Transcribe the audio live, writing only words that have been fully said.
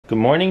Good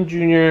morning,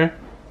 Junior.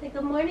 Say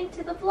good morning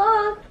to the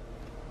vlog.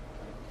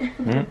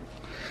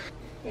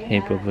 Hey,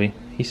 Bubby.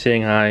 He's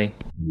saying hi.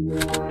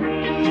 Missing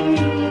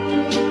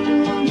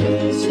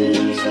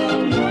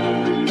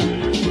someone.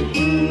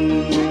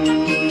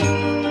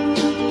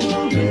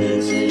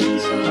 Missing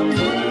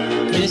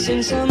someone.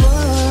 Missing someone.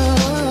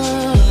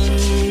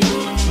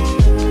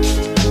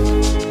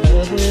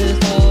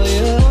 With all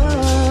your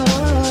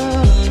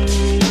heart.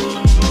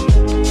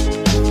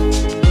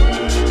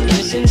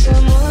 Missing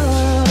someone.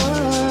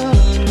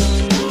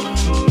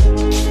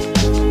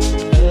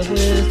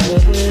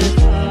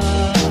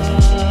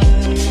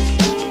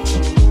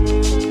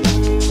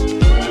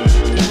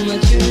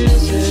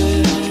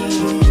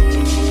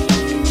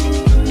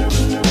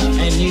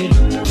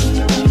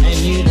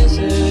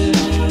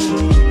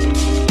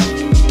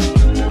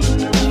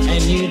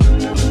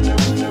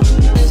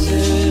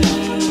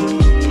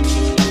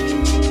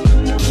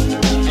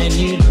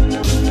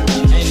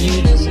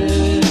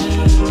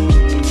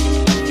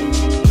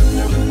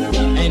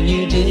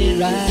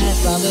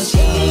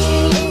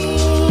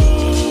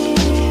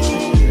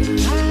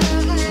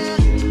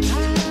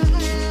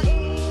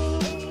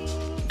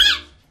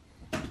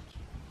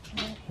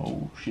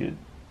 Oh shit.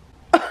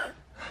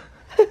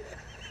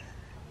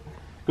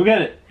 Go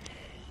get it.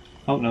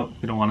 Oh no,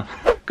 you don't wanna.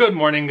 Good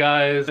morning,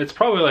 guys. It's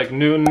probably like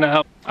noon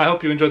now. I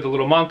hope you enjoyed the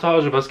little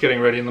montage of us getting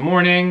ready in the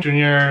morning.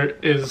 Junior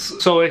is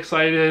so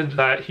excited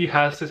that he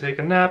has to take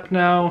a nap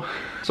now.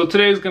 So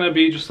today is gonna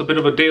be just a bit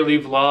of a daily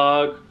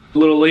vlog. A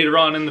little later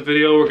on in the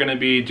video, we're gonna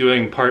be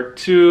doing part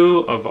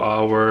 2 of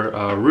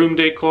our room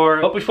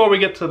decor. But before we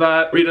get to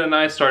that, Rita and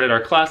I started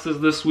our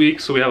classes this week,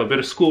 so we have a bit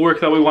of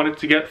schoolwork that we wanted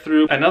to get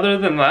through. And other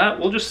than that,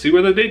 we'll just see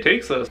where the day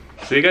takes us.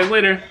 See you guys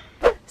later.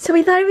 So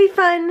we thought it'd be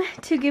fun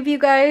to give you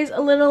guys a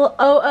little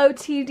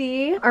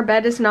OOTD. Our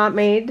bed is not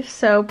made,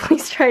 so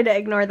please try to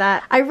ignore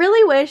that. I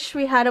really wish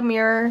we had a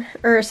mirror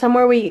or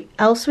somewhere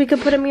else we could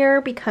put a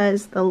mirror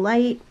because the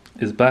light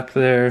is back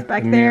there.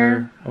 Back the there.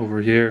 Mirror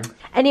over here.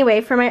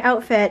 Anyway, for my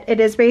outfit, it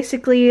is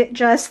basically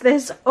just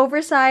this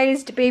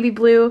oversized baby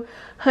blue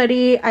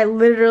hoodie. I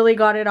literally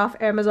got it off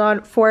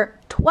Amazon for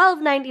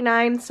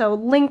 $12.99, so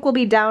link will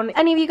be down.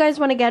 Any of you guys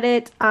want to get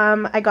it?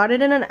 I got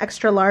it in an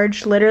extra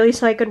large, literally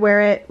so I could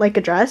wear it like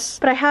a dress.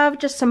 But I have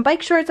just some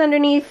bike shorts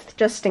underneath,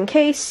 just in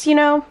case, you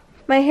know.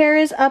 My hair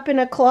is up in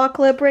a claw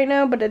clip right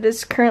now, but it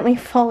is currently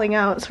falling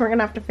out, so we're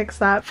gonna have to fix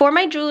that. For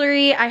my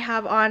jewelry, I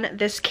have on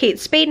this Kate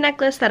Spade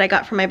necklace that I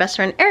got from my best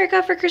friend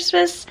Erica for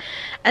Christmas,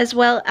 as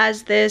well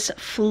as this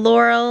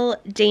floral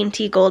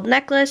dainty gold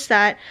necklace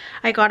that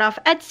I got off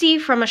Etsy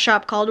from a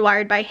shop called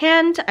Wired by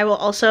Hand. I will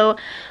also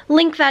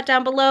link that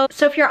down below.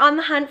 So if you're on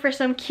the hunt for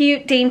some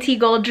cute dainty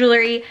gold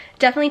jewelry,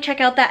 definitely check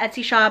out that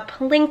Etsy shop.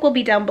 Link will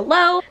be down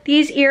below.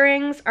 These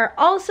earrings are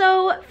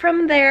also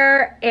from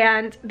there,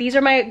 and these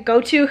are my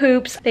go-to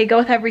hoops. They go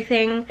with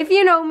everything. If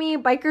you know me,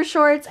 biker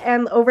shorts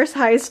and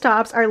oversized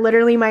tops are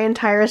literally my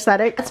entire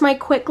aesthetic. That's my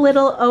quick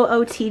little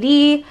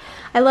OOTD.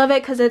 I love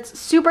it because it's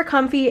super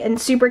comfy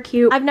and super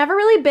cute. I've never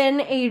really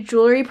been a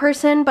jewelry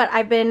person, but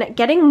I've been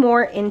getting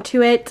more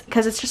into it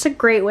because it's just a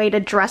great way to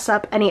dress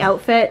up any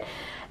outfit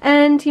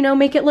and, you know,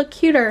 make it look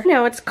cuter.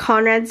 Now it's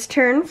Conrad's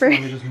turn for— Let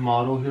me just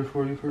model here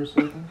for you for a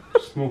second.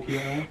 Smoky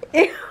eye.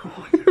 Ew.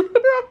 We're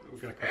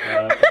gonna cut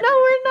that out. No,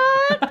 we're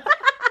not.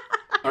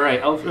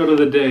 Alright, outfit of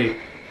the day.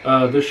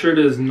 This shirt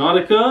is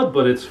Nautica,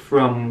 but it's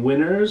from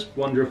Winners.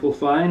 Wonderful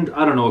find.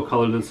 I don't know what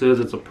color this is.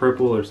 It's a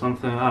purple or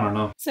something. I don't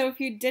know. So if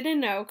you didn't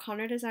know,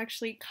 Conrad is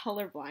actually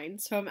colorblind,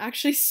 so I'm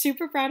actually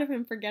super proud of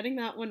him for getting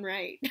that one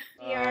right.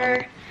 We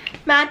are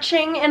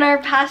matching in our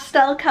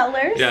pastel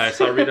colors. Yeah, I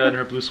saw Rita in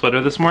her blue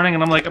sweater this morning,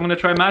 and I'm like, I'm gonna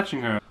try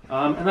matching her.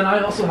 And then I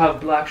also have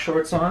black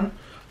shorts on,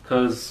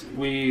 because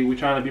we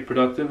trying to be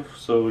productive,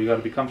 so you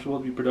gotta be comfortable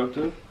to be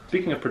productive.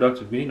 Speaking of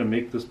productive, we need to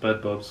make this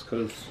bed, Bubs,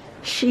 because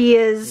she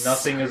is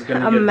nothing is gonna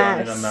get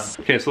done on that.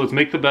 Okay, so let's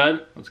make the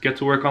bed. Let's get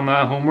to work on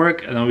that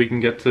homework, and then we can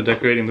get to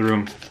decorating the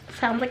room.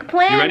 Sounds like a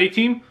plan. You ready,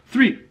 team?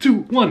 3, 2,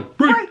 1,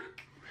 break!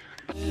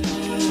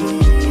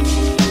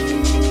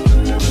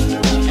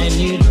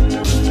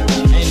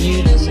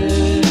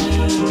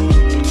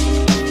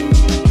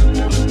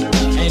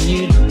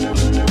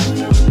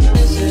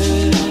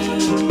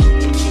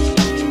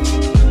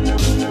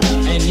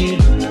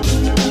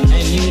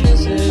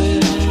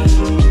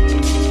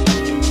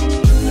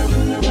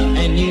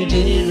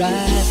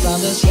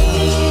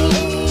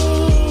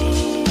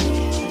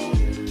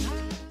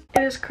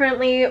 It is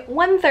currently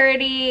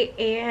 1:30,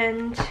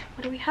 and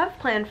what do we have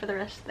planned for the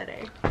rest of the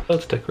day?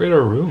 Let's decorate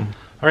our room.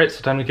 Alright,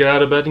 so time to get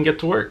out of bed and get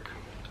to work.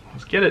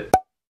 Let's get it.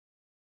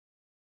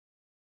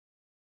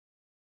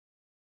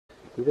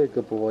 You're a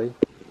good boy.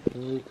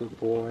 You're a good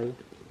boy.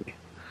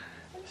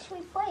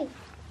 Sweet boy.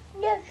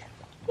 Yes,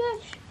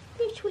 yes,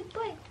 you're a sweet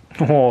boy.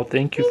 Oh,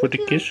 thank you for the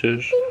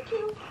kisses. Thank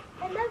you.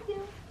 I love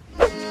you.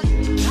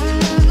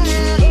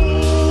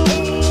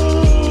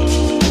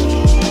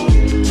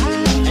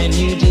 And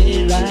you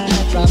did right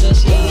from the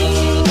start.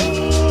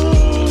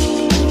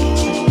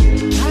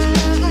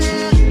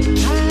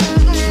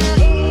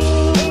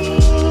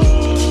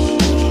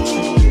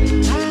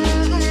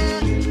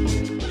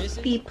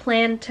 the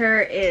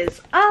planter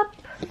is up.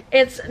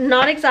 It's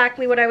not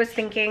exactly what I was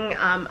thinking.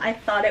 I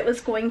thought it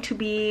was going to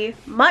be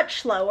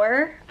much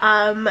lower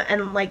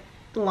and like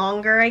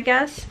longer, I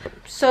guess.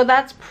 So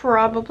that's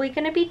probably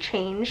going to be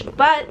changed,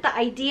 but the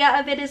idea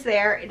of it is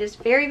there. It is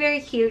very, very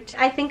cute.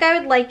 I think I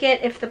would like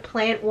it if the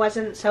plant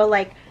wasn't so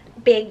like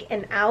big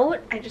and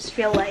out. I just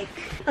feel like,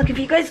 look, if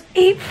you guys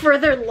a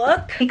further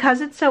look, because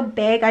it's so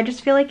big, I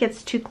just feel like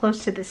it's too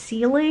close to the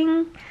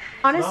ceiling.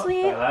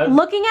 Honestly,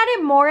 looking at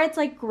it more, it's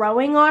like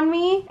growing on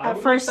me at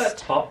first. I want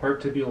that top part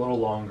to be a little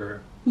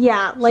longer.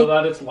 Yeah, like so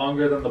that it's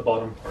longer than the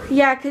bottom part.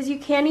 Yeah, because you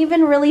can't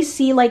even really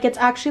see, like, it's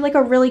actually like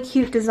a really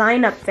cute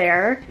design up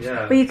there.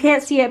 Yeah. But you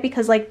can't see it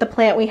because like the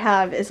plant we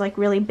have is like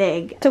really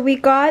big. So we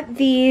got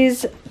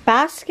these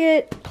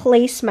basket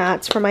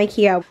placemats from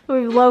IKEA.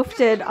 We've loafed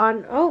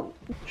on, oh.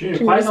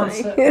 Junior's on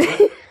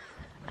set.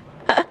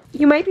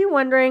 You might be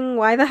wondering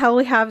why the hell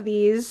we have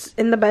these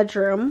in the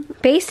bedroom.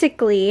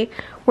 Basically,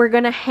 we're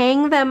gonna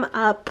hang them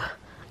up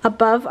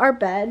above our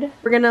bed.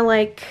 We're gonna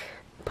like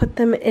put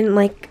them in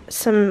like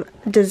some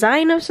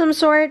design of some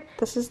sort.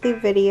 This is the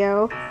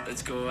video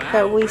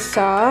that we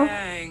saw.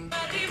 And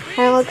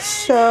it looks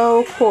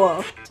so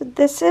cool. So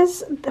this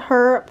is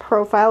her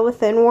profile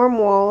within Warm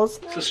Walls.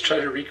 Let's just try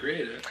to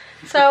recreate it.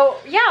 So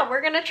yeah,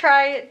 we're gonna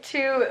try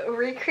to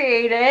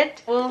recreate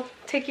it. We'll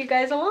take you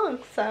guys along.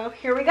 So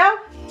here we go.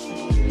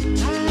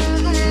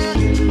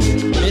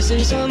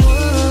 Missing someone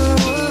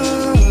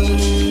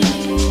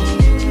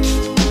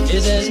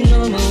is as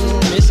normal.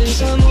 Missing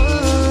someone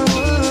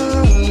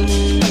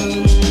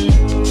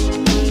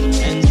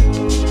and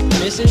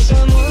missing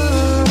someone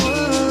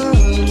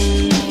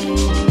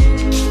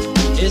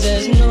is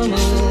as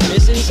normal.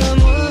 Missing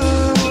someone.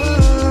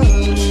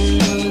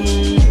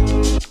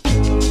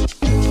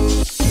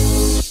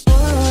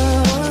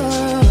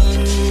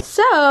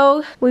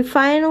 So we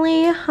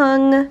finally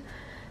hung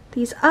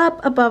these up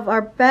above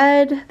our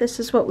bed. This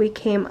is what we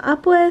came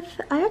up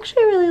with. I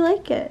actually really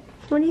like it.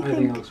 What do you think? I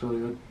think it looks really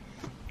good.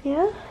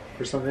 Yeah?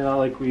 For something that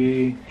like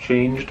we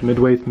changed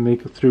midway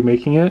through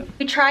making it.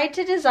 We tried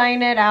to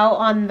design it out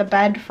on the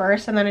bed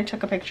first, and then I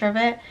took a picture of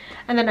it.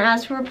 And then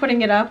as we were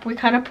putting it up, we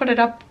kind of put it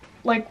up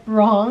like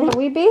wrong.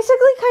 We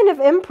basically kind of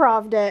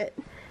improv'd it.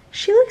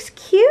 She looks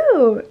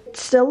cute. It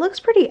still looks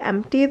pretty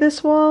empty,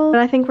 this wall,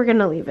 but I think we're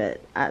gonna leave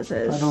it as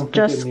is. I don't think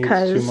just it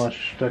needs too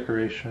much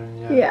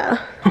decoration.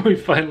 Yeah. We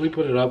finally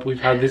put it up. We've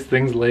had these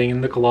things laying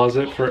in the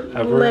closet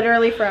forever.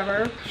 Literally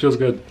forever. Feels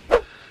good.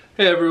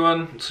 Hey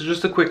everyone, so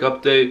just a quick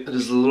update. It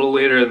is a little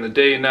later in the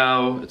day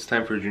now. It's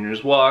time for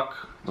Junior's walk.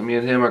 Me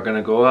and him are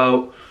gonna go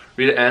out.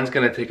 Rita Ann's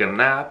gonna take a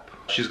nap.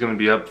 She's gonna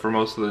be up for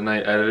most of the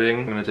night editing.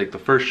 I'm gonna take the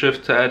first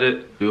shift to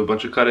edit, do a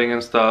bunch of cutting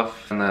and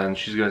stuff, and then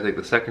she's gonna take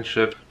the second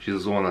shift.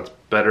 She's the one that's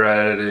better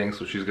at editing,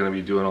 so she's gonna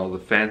be doing all the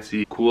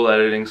fancy, cool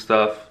editing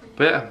stuff.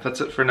 But yeah,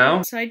 that's it for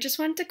now. So I just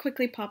wanted to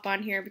quickly pop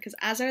on here because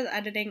as I was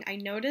editing, I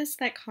noticed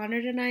that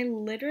Conrad and I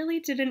literally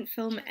didn't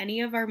film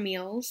any of our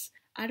meals.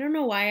 I don't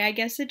know why. I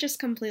guess it just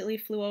completely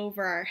flew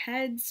over our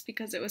heads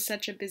because it was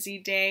such a busy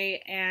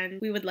day and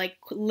we would like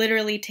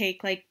literally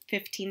take like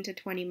 15 to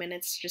 20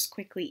 minutes to just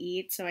quickly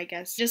eat. So I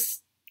guess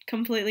just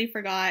completely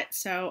forgot.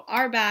 So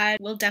our bad.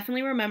 We'll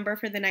definitely remember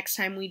for the next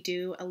time we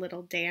do a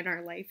little day in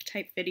our life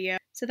type video.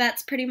 So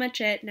that's pretty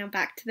much it. Now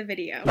back to the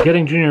video.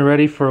 Getting Junior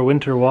ready for a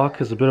winter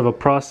walk is a bit of a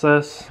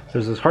process.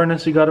 There's this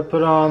harness you gotta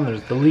put on,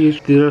 there's the leash.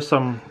 These are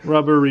some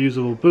rubber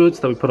reusable boots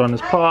that we put on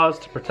his paws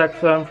to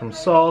protect them from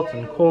salt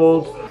and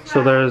cold.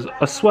 So there's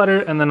a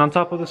sweater, and then on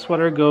top of the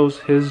sweater goes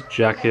his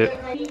jacket.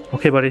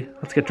 Okay buddy,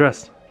 let's get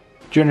dressed.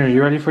 Junior,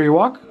 you ready for your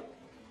walk?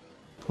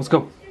 Let's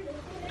go.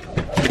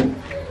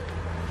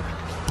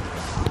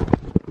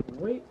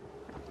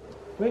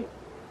 Wait.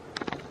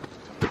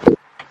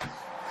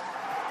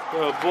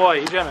 Good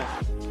boy, Gemma.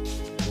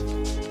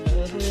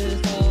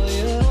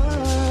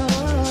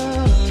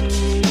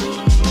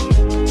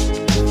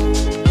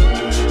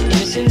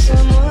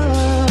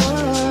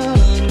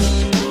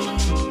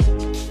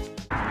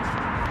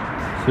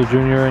 So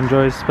Junior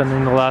enjoys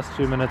spending the last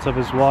few minutes of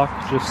his walk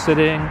just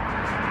sitting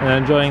and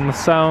enjoying the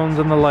sounds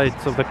and the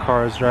lights of the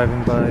cars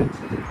driving by.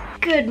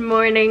 Good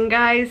morning,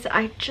 guys.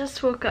 I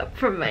just woke up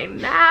from my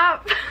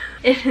nap.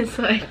 It is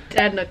like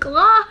 10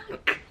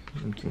 o'clock.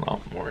 It's not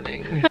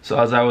morning. So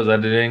as I was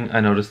editing, I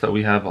noticed that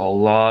we have a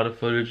lot of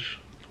footage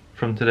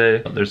from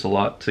today. There's a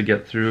lot to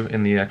get through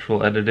in the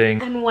actual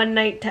editing. And one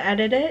night to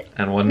edit it.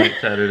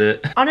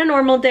 On a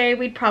normal day,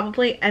 we'd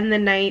probably end the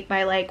night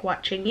by like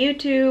watching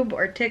YouTube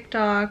or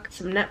TikTok,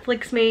 some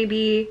Netflix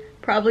maybe.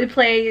 Probably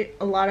play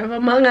a lot of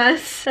Among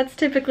Us. That's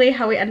typically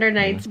how we end our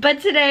nights.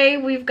 But today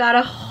we've got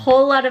a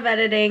whole lot of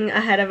editing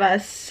ahead of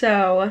us,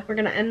 so we're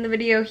gonna end the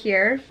video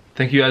here.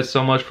 Thank you guys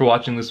so much for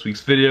watching this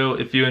week's video.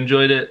 If you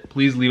enjoyed it,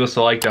 please leave us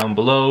a like down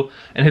below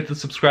and hit the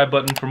subscribe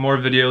button for more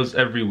videos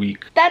every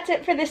week. That's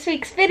it for this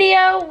week's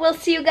video. We'll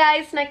see you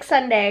guys next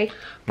Sunday.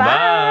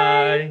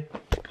 Bye!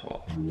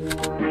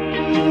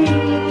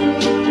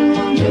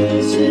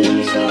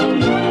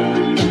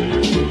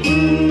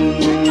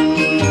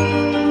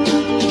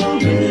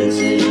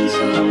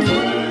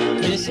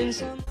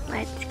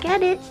 Let's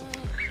get it.